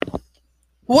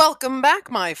Welcome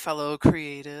back, my fellow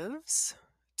creatives,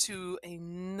 to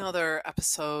another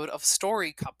episode of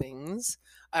Story Cuppings,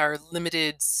 our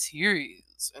limited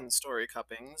series in story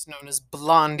cuppings known as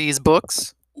Blondie's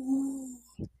Books. Ooh.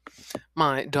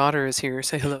 My daughter is here.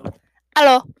 Say hello.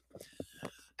 Hello.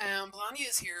 And Blondie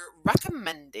is here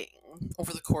recommending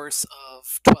over the course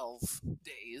of 12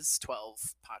 days,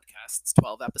 12 podcasts,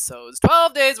 12 episodes,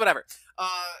 12 days, whatever,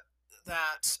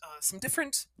 that some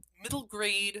different middle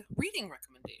grade reading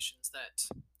recommendations that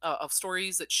of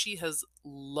stories that she has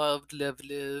loved,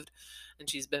 and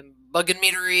she's been bugging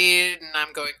me to read, and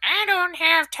I'm going, I don't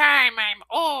have time, I'm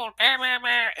old, blah, blah,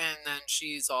 blah. And then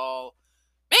she's all,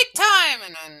 make time,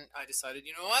 and then I decided,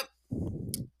 you know what,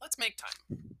 let's make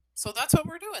time. So that's what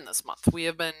we're doing this month. We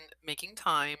have been making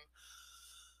time,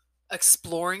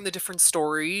 exploring the different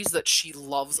stories that she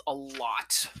loves a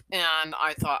lot. And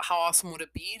I thought, how awesome would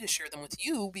it be to share them with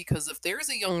you? Because if there's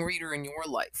a young reader in your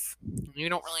life, and you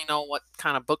don't really know what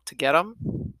kind of book to get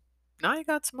them, now you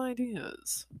got some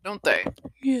ideas, don't they?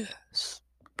 Yes.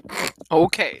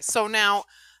 Okay, so now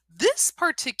this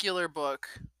particular book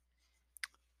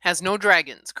has no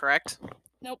dragons, correct?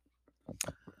 Nope.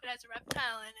 It has a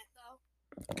reptile in it, though.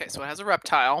 Okay, so it has a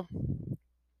reptile.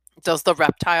 Does the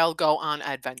reptile go on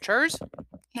adventures?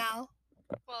 No.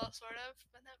 Well, sort of,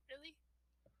 but not really.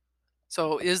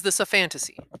 So is this a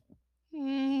fantasy?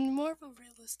 More of a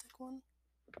realistic one.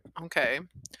 Okay.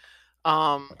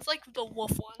 It's like the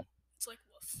wolf one. It's like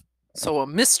wolf. So a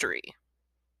mystery.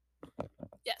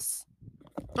 Yes.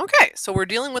 Okay, so we're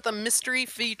dealing with a mystery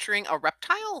featuring a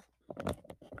reptile? A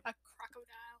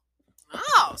crocodile.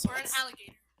 Oh, so Or an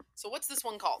alligator. So what's this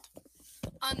one called?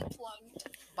 Unplugged.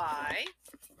 By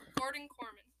Gordon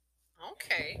Korman.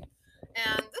 Okay.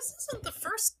 And this isn't the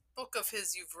first book of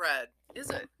his you've read,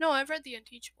 is it? No, I've read The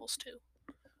Unteachables too.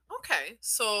 Okay,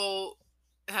 so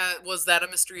was that a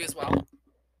mystery as well?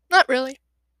 Not really.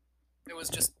 It was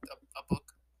just a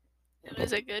book? It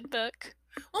was a good book.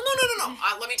 Well, no.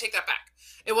 Let me take that back.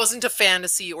 It wasn't a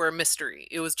fantasy or a mystery.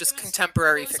 It was just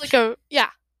contemporary fiction. Yeah.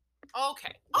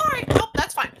 Okay. All right. Nope,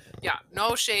 that's fine. Yeah,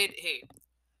 no shade. Hey,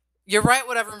 you're right,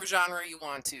 whatever genre you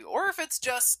want to. Or if it's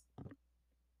just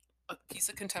a piece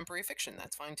of contemporary fiction,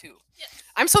 that's fine too. Yeah.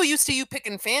 I'm so used to you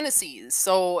picking fantasies,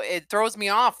 so it throws me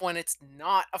off when it's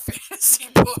not a fantasy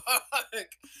book.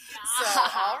 So,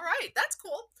 all right, that's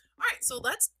cool. All right, so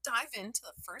let's dive into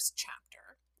the first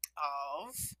chapter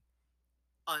of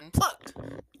Unplugged.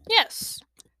 Yes.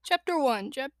 Chapter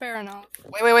 1, Jet Baranov.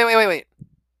 Wait.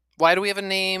 Why do we have a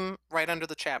name right under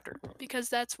the chapter? Because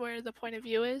that's where the point of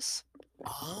view is.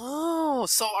 Oh,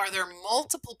 so are there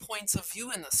multiple points of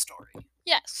view in this story?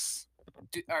 Yes.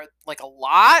 Are like a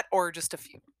lot or just a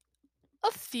few? A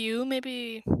few,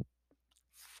 maybe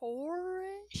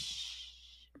 4-ish.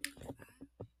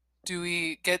 Do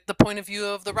we get the point of view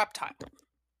of the reptile?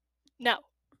 No.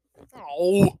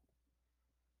 Oh.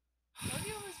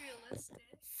 Audio was realistic.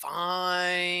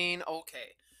 Fine.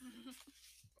 Okay.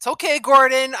 It's okay,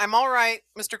 Gordon. I'm all right,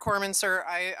 Mr. Corman, sir.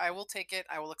 I will take it.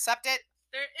 I will accept it.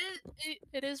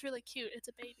 It is really cute. It's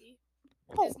a baby.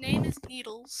 Oh. His name is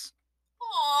Needles.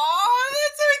 Aww,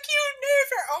 that's a cute name.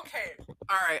 Okay.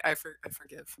 All right, I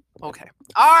forgive. Okay.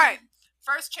 All right.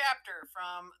 First chapter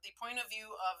from the point of view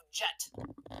of Jet.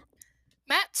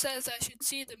 Matt says I should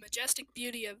see the majestic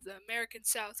beauty of the American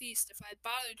Southeast if I'd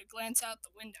bother to glance out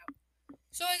the window.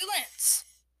 So I glance.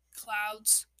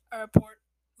 Clouds. I report.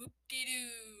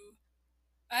 Whoop-de-doo.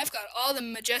 I've got all the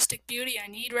majestic beauty I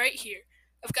need right here.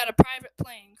 I've got a private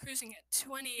plane cruising at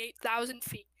 28,000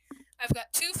 feet. I've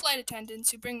got 2 flight attendants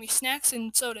who bring me snacks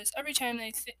and sodas every time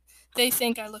they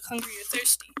think I look hungry or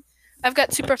thirsty. I've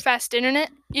got super fast internet,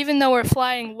 even though we're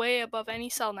flying way above any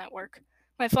cell network.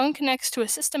 My phone connects to a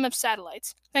system of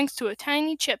satellites, thanks to a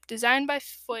tiny chip designed by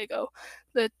Fuego,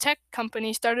 the tech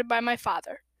company started by my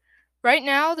father. Right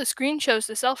now, the screen shows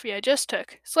the selfie I just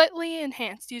took, slightly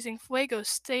enhanced using Fuego's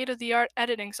state-of-the-art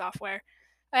editing software.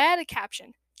 I add a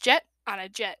caption, Jet on a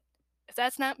jet. If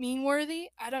that's not meme-worthy,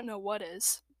 I don't know what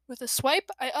is. With a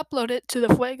swipe, I upload it to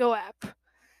the Fuego app.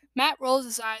 Matt rolls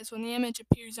his eyes when the image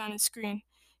appears on his screen.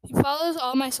 He follows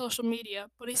all my social media,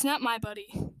 but he's not my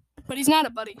buddy. But he's not a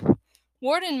buddy.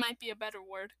 Warden might be a better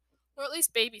word, or at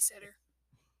least babysitter.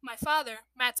 My father,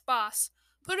 Matt's boss,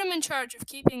 put him in charge of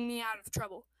keeping me out of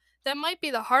trouble. That might be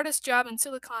the hardest job in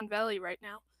Silicon Valley right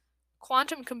now.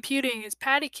 Quantum computing is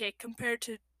patty cake compared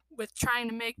to with trying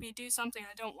to make me do something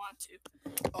I don't want to.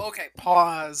 Okay,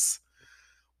 pause.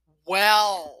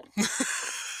 Well,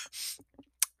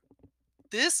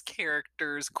 this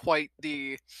character's quite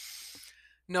the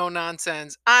no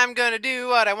nonsense. I'm gonna do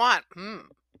what I want.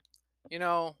 You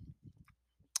know,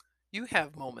 you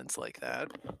have moments like that.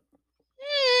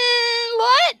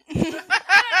 What? I don't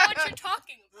know what you're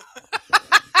talking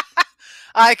about.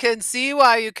 I can see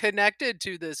why you connected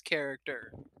to this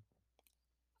character.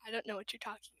 I don't know what you're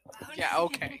talking about. Yeah,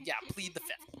 okay. Yeah, plead the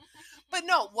fifth. But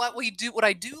no, what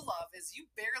I do love is you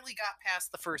barely got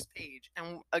past the first page.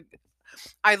 And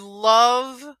I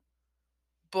love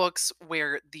books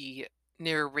where the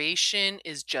narration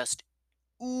is just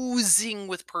oozing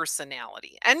with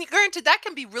personality. And granted, that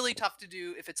can be really tough to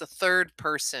do if it's a third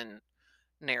person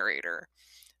narrator.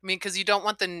 I mean, because you don't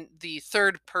want the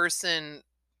third person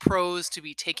prose to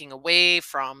be taking away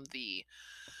from the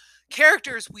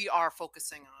characters we are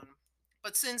focusing on.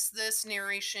 But since this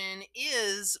narration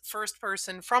is first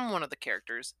person from one of the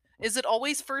characters, is it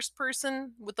always first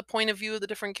person with the point of view of the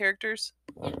different characters?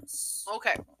 Yes.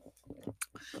 Okay.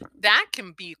 That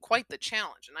can be quite the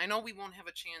challenge. And I know we won't have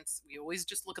a chance. We always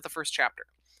just look at the first chapter.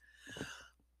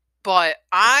 But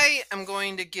I am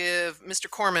going to give Mr.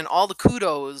 Corman all the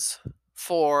kudos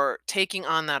for taking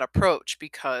on that approach,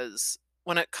 because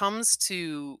when it comes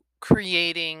to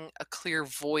creating a clear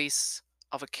voice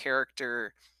of a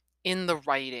character in the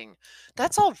writing,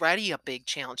 that's already a big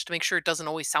challenge to make sure it doesn't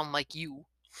always sound like you.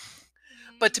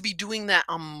 But to be doing that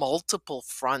on multiple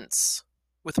fronts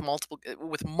with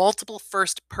multiple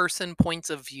first person points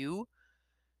of view,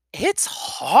 it's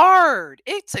hard.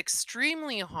 It's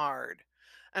extremely hard.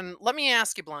 And let me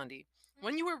ask you, Blondie,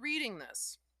 when you were reading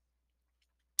this,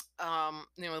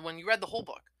 when you read the whole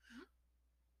book,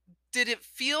 did it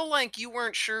feel like you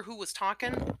weren't sure who was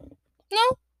talking?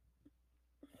 No.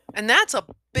 And that's a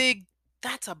big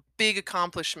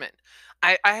accomplishment.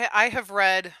 I have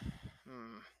read.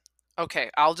 Okay,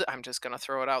 I'm just gonna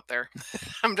throw it out there.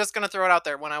 I'm just gonna throw it out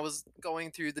there. When I was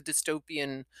going through the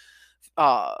dystopian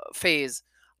phase,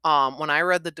 when I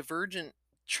read the Divergent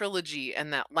trilogy,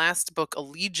 and that last book,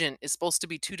 Allegiant, is supposed to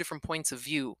be two different points of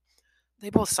view, they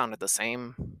both sounded the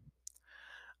same.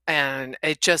 And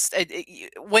it just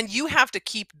when you have to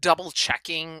keep double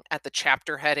checking at the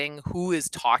chapter heading who is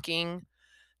talking,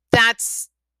 that's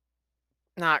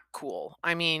not cool.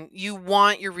 I mean, you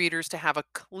want your readers to have a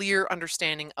clear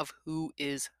understanding of who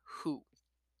is who.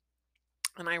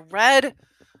 And I read,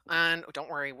 and don't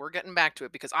worry, we're getting back to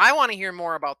it, because I want to hear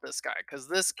more about this guy, because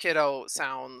this kiddo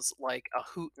sounds like a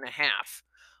hoot and a half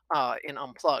in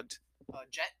Unplugged.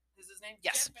 Jet is his name?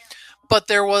 Yes. But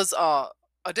there was a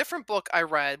different book I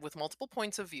read with multiple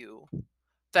points of view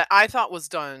that I thought was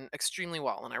done extremely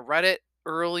well, and I read it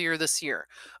earlier this year.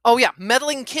 Oh yeah,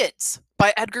 Meddling Kids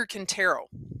by Edgar Quintero.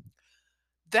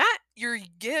 That you're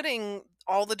getting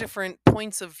all the different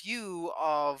points of view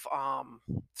of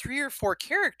 3 or 4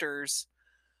 characters,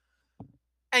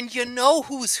 and you know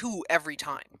who's who every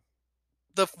time.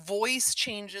 The voice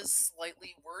changes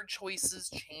slightly, word choices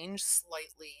change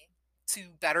slightly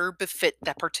to better befit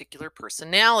that particular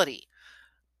personality.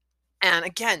 And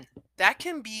again, that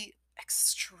can be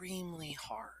extremely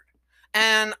hard.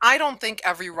 And I don't think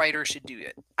every writer should do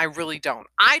it. I really don't.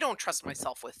 I don't trust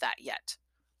myself with that yet.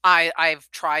 I've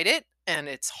tried it, and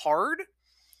it's hard.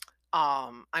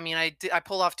 I mean, I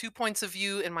pulled off 2 points of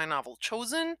view in my novel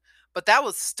Chosen, but that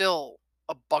was still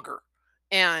a bugger.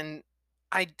 And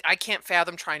I can't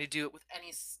fathom trying to do it with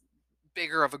any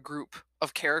bigger of a group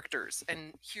of characters.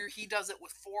 And here he does it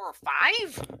with 4 or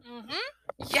 5.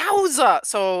 Yowza!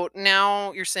 So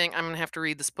now you're saying I'm gonna have to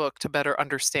read this book to better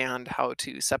understand how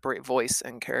to separate voice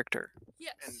and character.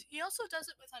 Yes. And he also does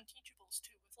it with Unteachables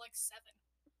too, with like 7.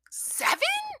 7?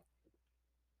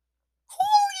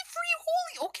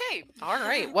 Holy! Okay. All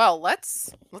right. Well,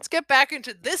 let's get back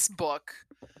into this book.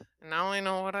 And now I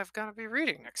know what I've got to be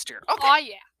reading next year. Okay. Oh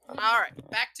yeah. All right.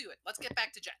 Back to it. Let's get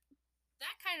back to Jet.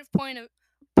 That kind of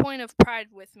point of pride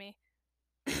with me.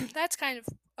 That's kind of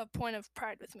a point of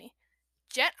pride with me.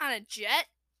 Jet on a jet,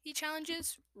 he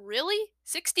challenges. Really?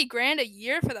 60 grand a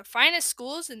year for the finest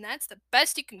schools, and that's the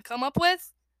best you can come up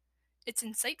with? It's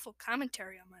insightful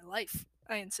commentary on my life,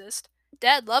 I insist.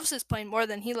 Dad loves this plane more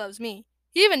than he loves me.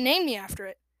 He even named me after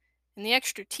it. And the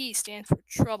extra T stands for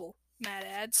trouble, Matt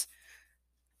adds,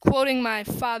 quoting my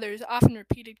father's often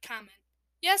repeated comment.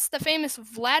 Yes, the famous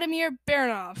Vladimir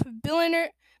Baranov,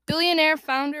 billionaire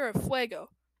founder of Fuego,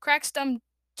 cracks dumb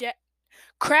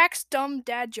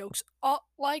dad jokes,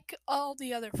 like all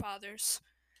the other fathers.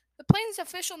 The plane's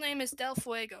official name is Del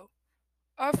Fuego.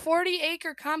 Our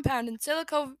 40-acre compound in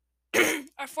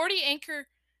our 40-acre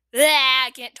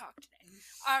I can't talk today.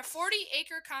 Our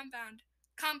 40-acre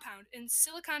compound in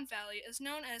Silicon Valley is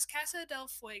known as Casa del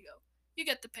Fuego. You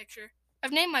get the picture.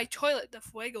 I've named my toilet the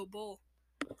Fuego Bowl.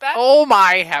 Oh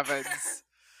my heavens.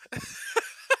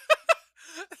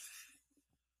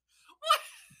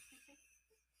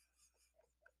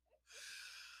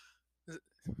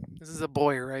 This is a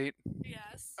boy, right?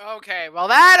 Yes. Okay, well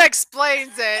that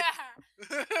explains it.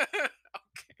 Okay.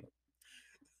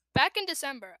 Back in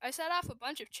December, I set off a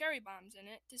bunch of cherry bombs in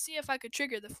it to see if I could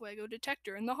trigger the fuego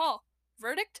detector in the hall.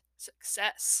 Verdict?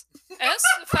 Success. I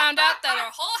also found out that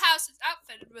our whole house is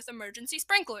outfitted with emergency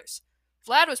sprinklers.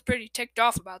 Vlad was pretty ticked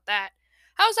off about that.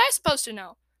 How was I supposed to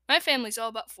know? My family's all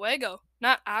about fuego,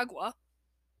 not agua.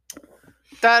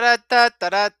 Da da da da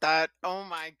da da. Oh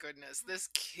my goodness, this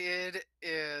kid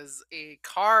is a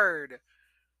card,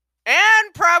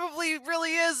 and probably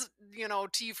really is,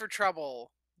 T for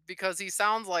trouble because he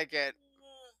sounds like it.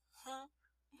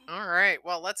 All right,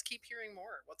 well, let's keep hearing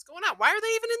more. What's going on? Why are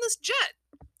they even in this jet?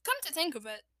 Come to think of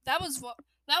it, that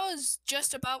was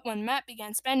just about when Matt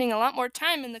began spending a lot more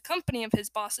time in the company of his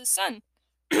boss's son.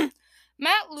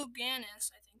 Matt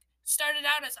Luganis, I think, started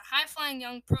out as a high-flying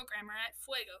young programmer at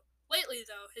Fuego. Lately,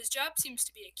 though, his job seems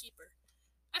to be a keeper.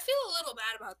 I feel a little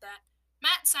bad about that.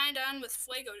 Matt signed on with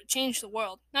Fuego to change the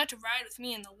world, not to ride with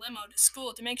me in the limo to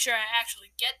school to make sure I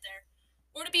actually get there,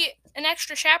 or to be an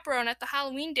extra chaperone at the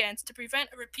Halloween dance to prevent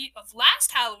a repeat of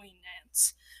last Halloween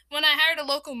dance, when I hired a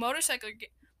local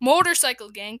motorcycle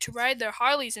gang to ride their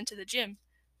Harleys into the gym.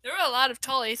 There were a lot of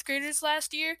tall 8th graders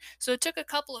last year, so it took a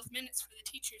couple of minutes for the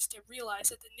teachers to realize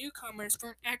that the newcomers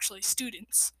weren't actually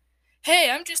students. Hey,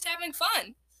 I'm just having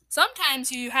fun.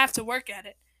 Sometimes you have to work at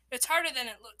it. It's harder than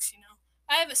it looks, you know.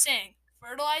 I have a saying,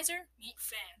 fertilizer, meet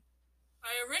fan. I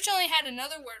originally had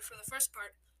another word for the first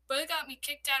part, but it got me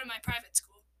kicked out of my private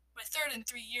school. My third in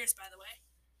 3 years, by the way.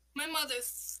 My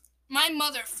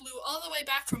mother flew all the way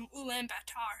back from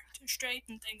Ulaanbaatar to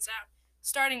straighten things out,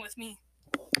 starting with me.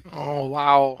 Oh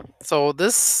wow. So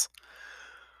this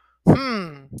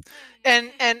and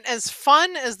as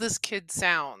fun as this kid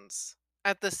sounds,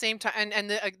 at the same time,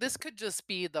 this could just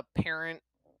be the parent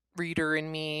reader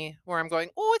in me where I'm going,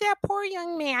 "Oh, that poor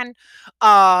young man."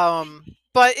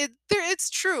 But it's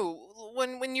true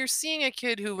when you're seeing a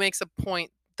kid who makes a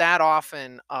point that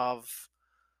often of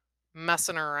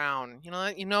messing around.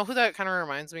 You know who that kind of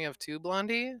reminds me of too,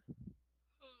 Blondie?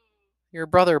 Your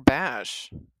brother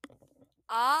Bash.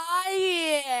 Ah,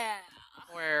 yeah.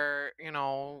 Where,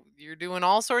 you're doing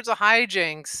all sorts of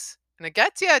hijinks and it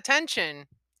gets you attention.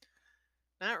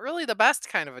 Not really the best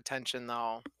kind of attention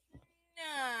though.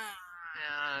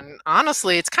 And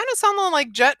honestly, it's kind of sounding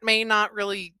like Jet may not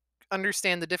really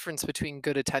understand the difference between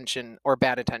good attention or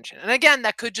bad attention. And again,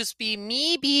 that could just be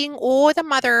me being the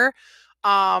mother.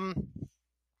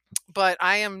 But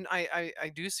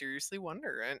I do seriously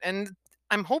wonder, and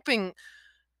I'm hoping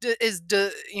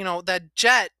that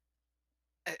Jet,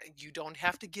 you don't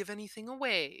have to give anything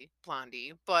away,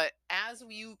 Blondie, but as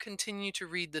you continue to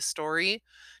read the story,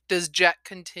 does Jet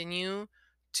continue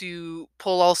to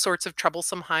pull all sorts of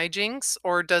troublesome hijinks,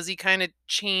 or does he kind of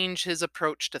change his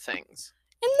approach to things?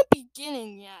 In the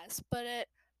beginning, yes, but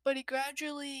he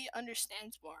gradually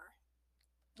understands more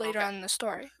later Okay. on in the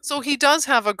story. So he does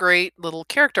have a great little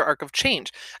character arc of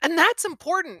change. And that's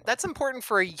important. That's important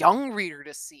for a young reader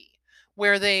to see,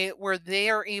 where they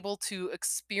are able to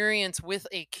experience with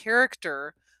a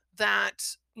character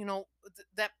that,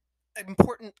 that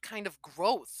important kind of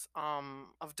growth,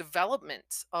 of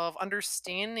development, of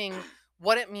understanding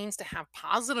what it means to have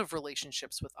positive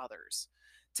relationships with others.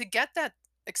 To get that,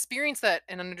 experience that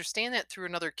and understand that through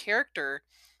another character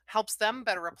helps them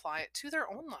better apply it to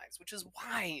their own lives, which is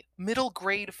why middle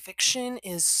grade fiction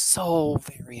is so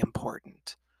very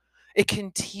important. It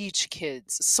can teach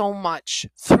kids so much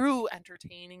through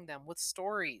entertaining them with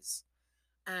stories.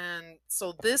 And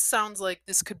so this sounds like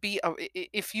this could be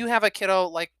if you have a kiddo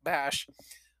like Bash,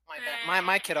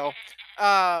 my kiddo,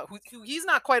 who he's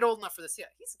not quite old enough for this yet.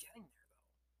 He's getting there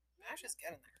though. Bash is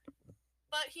getting there.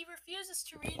 But he refuses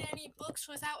to read any books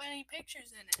without any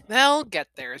pictures in it. They'll get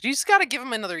there. You just got to give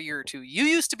him another year or two. You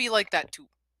used to be like that too.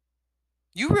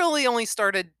 You really only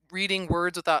started reading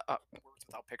words without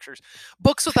pictures,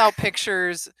 books without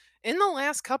pictures in the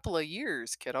last couple of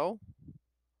years, kiddo.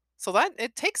 So that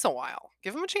it takes a while.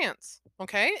 Give him a chance,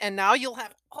 okay? And now you'll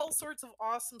have all sorts of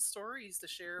awesome stories to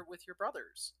share with your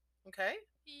brothers, okay?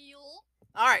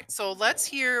 All right, so let's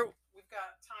hear. We've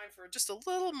got time for just a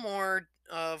little more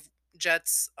of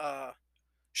Jet's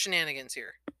shenanigans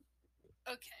here.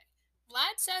 Okay.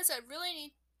 Vlad says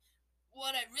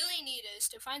what I really need is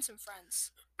to find some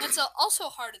friends. That's also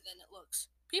harder than it looks.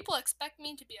 People expect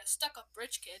me to be a stuck-up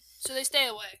rich kid, so they stay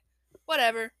away.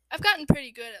 Whatever. I've gotten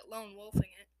pretty good at lone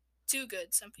wolfing it. Too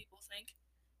good, some people think.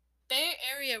 Bay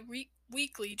Area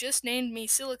Weekly just named me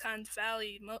Silicon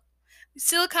Valley's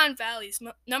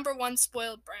number one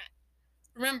spoiled brat.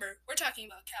 Remember, we're talking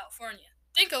about California.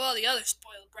 Think of all the other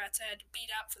spoiled brats I had to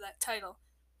beat out for that title.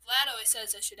 Vlad always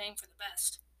says I should aim for the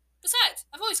best. Besides,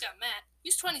 I've always got Matt.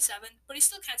 He's 27, but he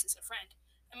still counts as a friend.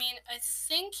 I mean, I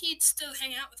think he'd still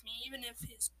hang out with me even if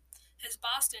his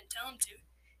boss didn't tell him to.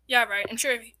 Yeah, right. I'm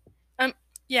sure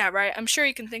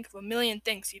he can think of a million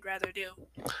things he'd rather do.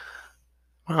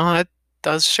 Well, that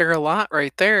does share a lot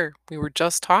right there. We were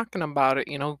just talking about it,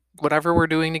 whatever we're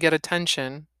doing to get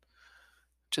attention,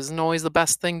 which isn't always the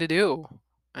best thing to do.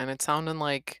 And it sounded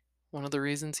like one of the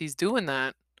reasons he's doing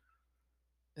that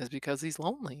is because he's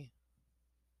lonely.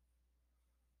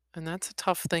 And that's a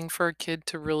tough thing for a kid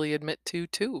to really admit to,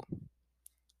 too.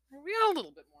 We got a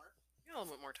little bit more. We got a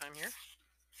little bit more time here.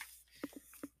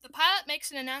 The pilot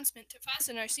makes an announcement to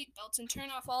fasten our seatbelts and turn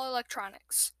off all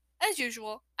electronics. As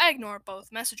usual, I ignore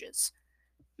both messages.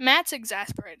 Matt's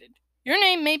exasperated. Your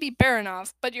name may be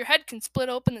Baranov, but your head can split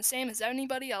open the same as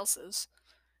anybody else's.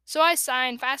 So I sigh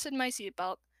and fasten my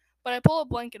seatbelt, but I pull a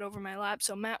blanket over my lap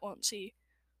so Matt won't see.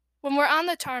 When we're on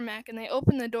the tarmac and they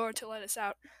open the door to let us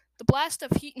out, the blast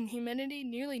of heat and humidity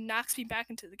nearly knocks me back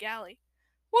into the galley.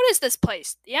 What is this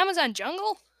place? The Amazon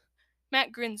jungle?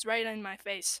 Matt grins right in my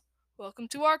face. Welcome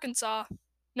to Arkansas.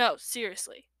 No,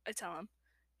 seriously, I tell him.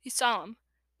 He's solemn.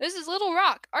 This is Little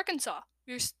Rock, Arkansas.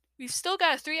 We've still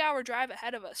got a 3-hour drive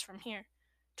ahead of us from here.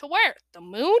 To where? The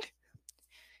moon?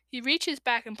 He reaches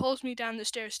back and pulls me down the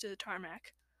stairs to the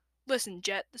tarmac. Listen,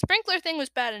 Jet, the sprinkler thing was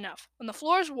bad enough. When the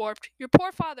floors warped, your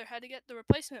poor father had to get the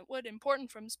replacement wood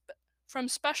imported from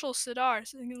special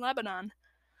cedars in Lebanon.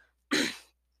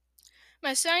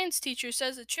 My science teacher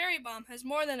says a cherry bomb has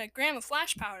more than a gram of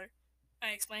flash powder, I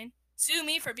explain. Sue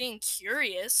me for being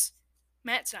curious.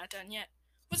 Matt's not done yet.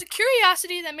 Was it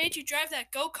curiosity that made you drive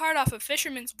that go-kart off of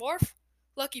Fisherman's Wharf?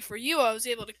 Lucky for you, I was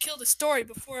able to kill the story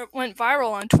before it went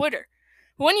viral on Twitter.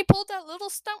 But when you pulled that little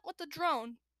stunt with the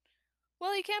drone,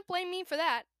 well, you can't blame me for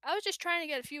that. I was just trying to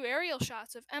get a few aerial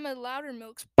shots of Emma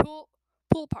Loudermilk's pool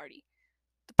party.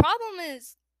 The problem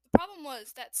was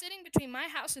that sitting between my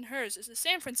house and hers is the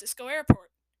San Francisco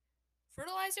airport.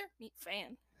 Fertilizer? Meet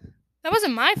fan. That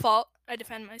wasn't my fault, I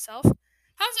defend myself.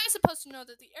 How was I supposed to know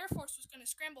that the Air Force was going to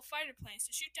scramble fighter planes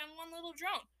to shoot down one little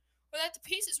drone? Or that the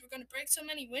pieces were going to break so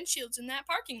many windshields in that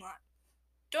parking lot?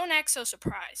 Don't act so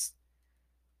surprised.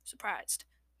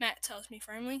 Matt tells me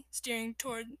firmly, steering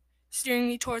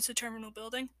me towards the terminal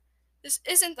building. This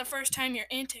isn't the first time your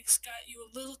antics got you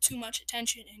a little too much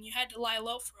attention and you had to lie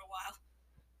low for a while.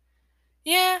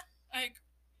 Yeah, I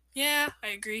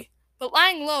agree. But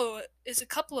lying low is a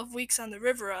couple of weeks on the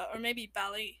Riviera or maybe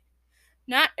Bali.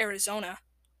 Not Arizona.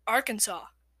 Arkansas,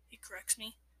 he corrects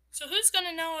me. So who's going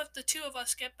to know if the two of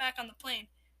us get back on the plane,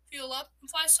 fuel up, and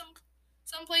fly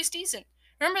someplace decent?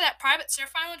 Remember that private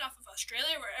surf island off of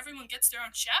Australia where everyone gets their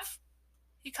own chef?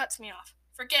 He cuts me off.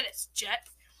 Forget it, Jet.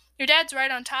 Your dad's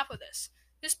right on top of this.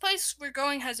 This place we're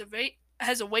going has a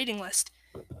waiting list.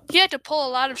 He had to pull a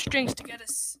lot of strings to get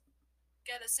us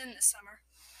in this summer.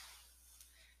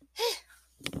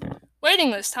 Waiting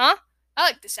list, huh? I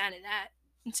like the sound of that.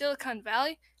 In Silicon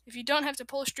Valley, if you don't have to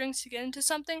pull strings to get into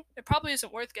something, it probably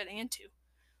isn't worth getting into.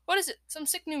 What is it? Some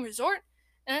sick new resort?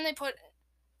 And then they put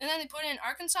it in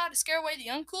Arkansas to scare away the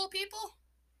uncool people?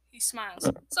 He smiles.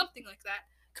 Something like that.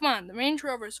 Come on, the Range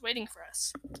Rover's waiting for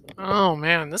us. Oh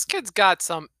man, this kid's got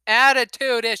some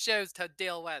attitude issues to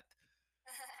deal with.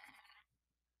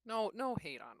 No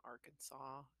hate on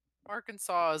Arkansas.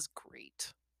 Arkansas is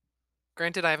great.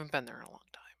 Granted, I haven't been there in a long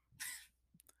time.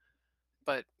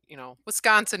 But,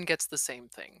 Wisconsin gets the same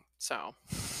thing. So,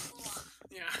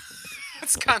 yeah.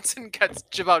 Wisconsin gets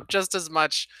about just as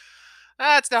much.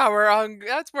 That's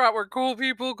where cool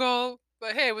people go.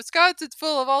 But hey, Wisconsin's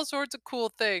full of all sorts of cool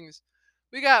things.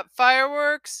 We got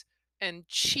fireworks and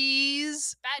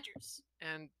cheese Badgers.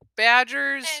 and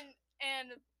badgers. And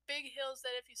big hills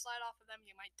that if you slide off of them,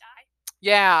 you might die.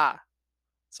 Yeah.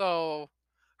 So,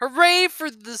 hooray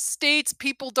for the states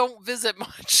people don't visit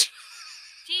much.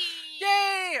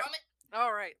 Yay!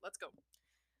 All right, let's go.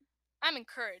 I'm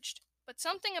encouraged, but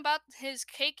something about his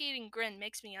cake-eating grin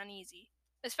makes me uneasy,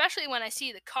 especially when I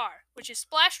see the car, which is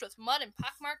splashed with mud and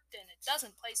pockmarked in a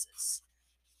dozen places.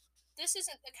 This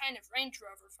isn't the kind of Range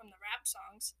Rover from the rap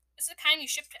songs. It's the kind you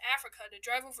ship to Africa to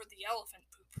drive over the elephant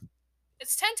poop.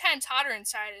 It's 10 times hotter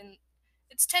inside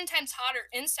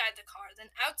the car than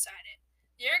outside it.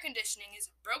 The air conditioning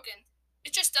isn't broken.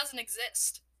 It just doesn't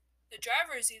exist. The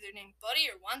driver is either named Buddy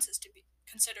or wants us to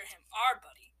consider him our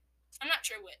buddy. I'm not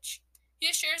sure which. He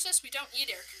assures us we don't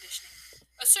need air conditioning.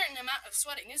 A certain amount of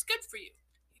sweating is good for you.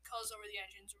 He calls over the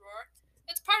engine's roar.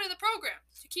 It's part of the program,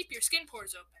 to keep your skin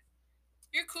pores open.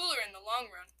 You're cooler in the long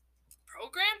run.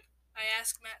 Program? I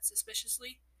ask Matt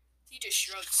suspiciously. He just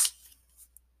shrugs.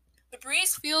 The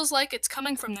breeze feels like it's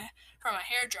coming from a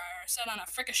hairdryer set on a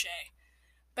fricochet.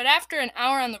 But after an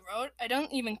hour on the road, I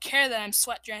don't even care that I'm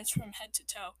sweat drenched from head to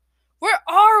toe. Where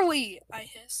are we? I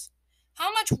hiss.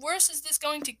 How much worse is this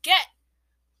going to get?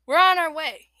 We're on our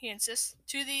way, he insists,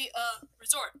 to the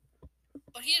resort.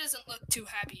 But he doesn't look too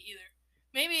happy either.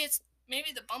 Maybe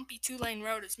the bumpy 2-lane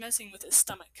road is messing with his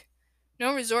stomach.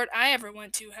 No resort I ever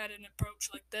went to had an approach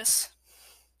like this.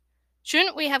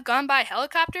 Shouldn't we have gone by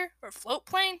helicopter or float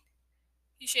plane?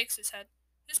 He shakes his head.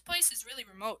 This place is really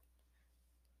remote.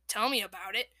 Tell me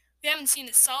about it. We haven't seen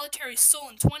a solitary soul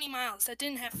in 20 miles that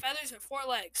didn't have feathers or 4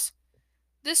 legs.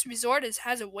 This resort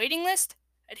has a waiting list?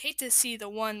 I'd hate to see the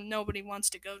one nobody wants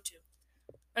to go to.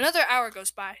 Another hour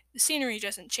goes by. The scenery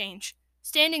doesn't change.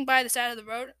 Standing by the side of the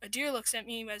road, a deer looks at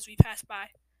me as we pass by.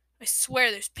 I swear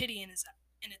there's pity in its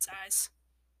eyes.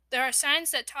 There are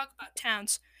signs that talk about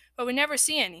towns, but we never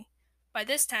see any. By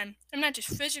this time, I'm not just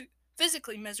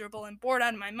physically miserable and bored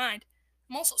out of my mind.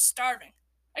 I'm also starving.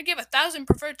 I'd give 1,000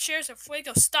 preferred shares of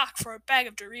Fuego stock for a bag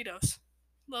of Doritos.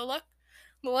 The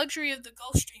luxury of the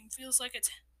Gulf Stream feels like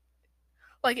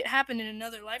it happened in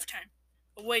another lifetime.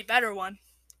 A way better one.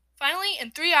 Finally,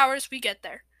 in 3 hours, we get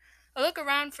there. I look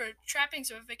around for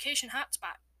trappings of a vacation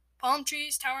hotspot. Palm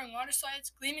trees, towering water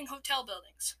slides, gleaming hotel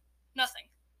buildings. Nothing.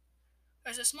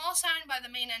 There's a small sign by the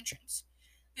main entrance.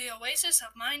 The Oasis of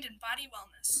Mind and Body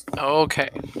Wellness. Okay,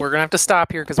 we're gonna have to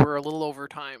stop here because we're a little over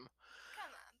time.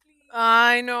 Come on, please.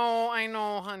 I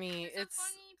know, honey. It's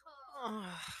a funny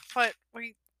part. But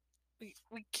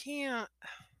we can't.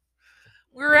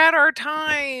 We're at our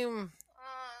time.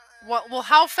 Well,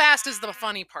 how fast is the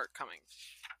funny part coming?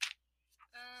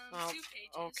 2 pages.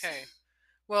 Okay.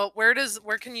 Well, where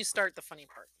can you start the funny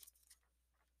part?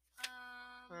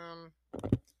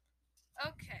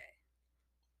 Okay.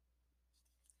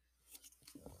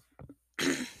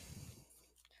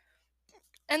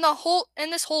 And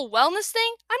this whole wellness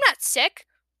thing? I'm not sick.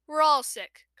 We're all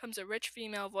sick, comes a rich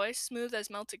female voice, smooth as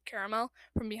melted caramel,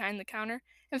 from behind the counter.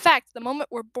 In fact, the moment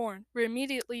we're born, we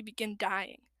immediately begin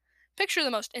dying. Picture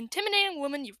the most intimidating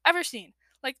woman you've ever seen,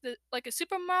 like a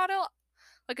supermodel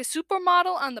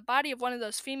on the body of one of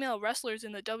those female wrestlers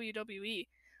in the WWE.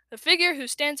 The figure who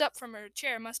stands up from her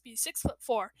chair must be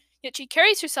 6'4", yet she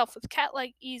carries herself with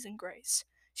cat-like ease and grace.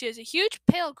 She has a huge,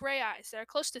 pale gray eyes that are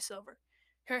close to silver.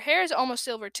 Her hair is almost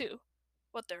silver too,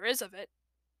 what there is of it.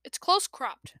 It's close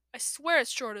cropped. I swear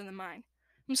it's shorter than mine.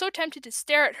 I'm so tempted to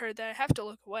stare at her that I have to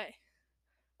look away.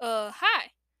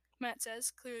 Hi, Matt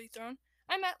says, clearly thrown.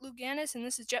 I'm Matt Luganis and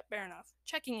this is Jet Baranoff,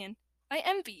 checking in. I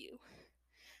envy you,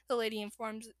 the lady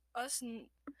informs us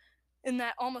in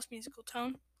that almost musical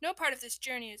tone. No part of this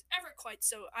journey is ever quite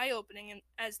so eye-opening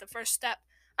as the first step.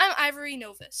 I'm Ivory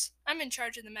Novus. I'm in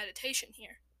charge of the meditation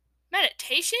here.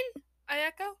 Meditation? I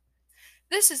echo.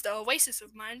 This is the oasis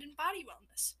of mind and body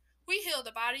wellness. We heal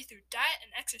the body through diet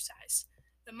and exercise.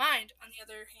 The mind, on the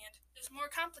other hand, is a more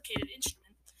complicated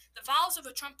instrument. The valves of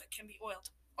a trumpet can be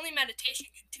oiled. Only meditation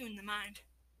can tune the mind.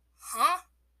 Huh?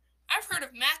 I've heard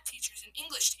of math teachers and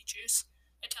English teachers,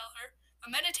 I tell her.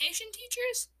 But meditation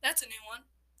teachers? That's a new one.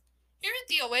 Here at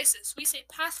the Oasis, we say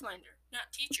pathfinder,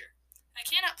 not teacher. I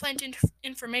cannot plant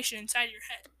information inside your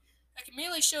head. I can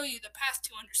merely show you the path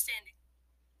to understanding.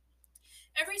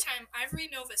 Every time Ivory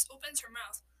Novus opens her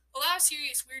mouth, a lot of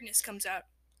serious weirdness comes out.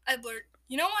 I blurt,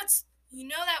 You know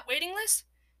that waiting list?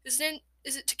 Is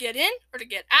it to get in or to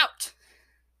get out?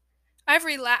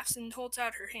 Ivory laughs and holds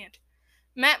out her hand.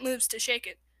 Matt moves to shake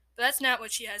it, but that's not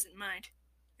what she has in mind.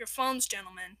 Your phones,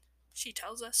 gentlemen, she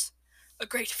tells us. A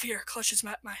great fear clutches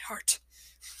at my heart.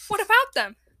 What about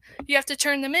them? You have to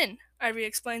turn them in, Ivory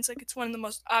explains like it's one of the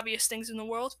most obvious things in the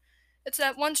world. It's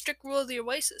that one strict rule of the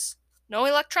Oasis. No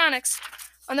electronics.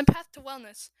 On the path to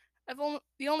wellness,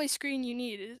 the only screen you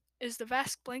need is the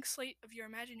vast blank slate of your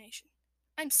imagination.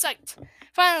 I'm psyched.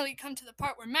 Finally come to the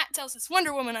part where Matt tells us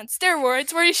Wonder Woman on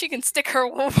steroids where she can stick her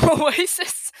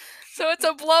Oasis. So it's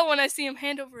a blow when I see him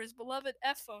hand over his beloved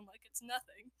F-phone like it's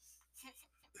nothing.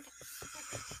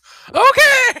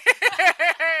 Okay!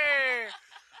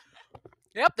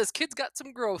 Yep, this kid's got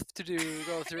some growth to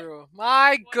go through.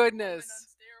 My goodness.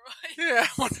 Yeah,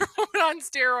 Wonder Woman on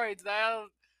steroids. That'll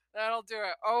do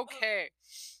it. Okay.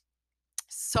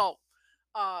 So,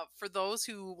 for those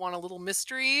who want a little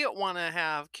mystery, want to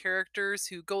have characters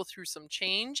who go through some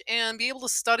change and be able to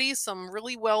study some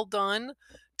really well done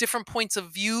different points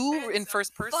of view in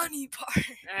first person. Funny parts.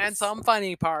 And some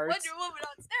funny parts. Wonder Woman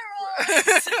on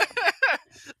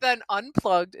steroids. Then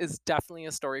Unplugged is definitely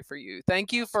a story for you.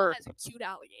 Thank you for. Has a cute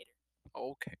alligator.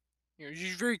 Okay.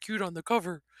 She's very cute on the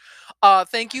cover.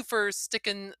 Thank you for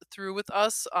sticking through with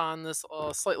us on this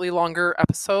slightly longer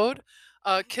episode.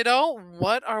 Kiddo,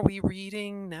 what are we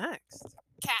reading next?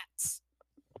 Cats.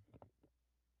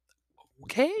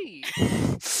 Okay.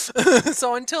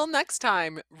 So until next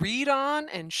time, read on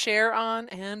and share on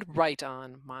and write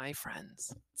on, my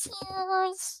friends.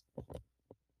 Cheers.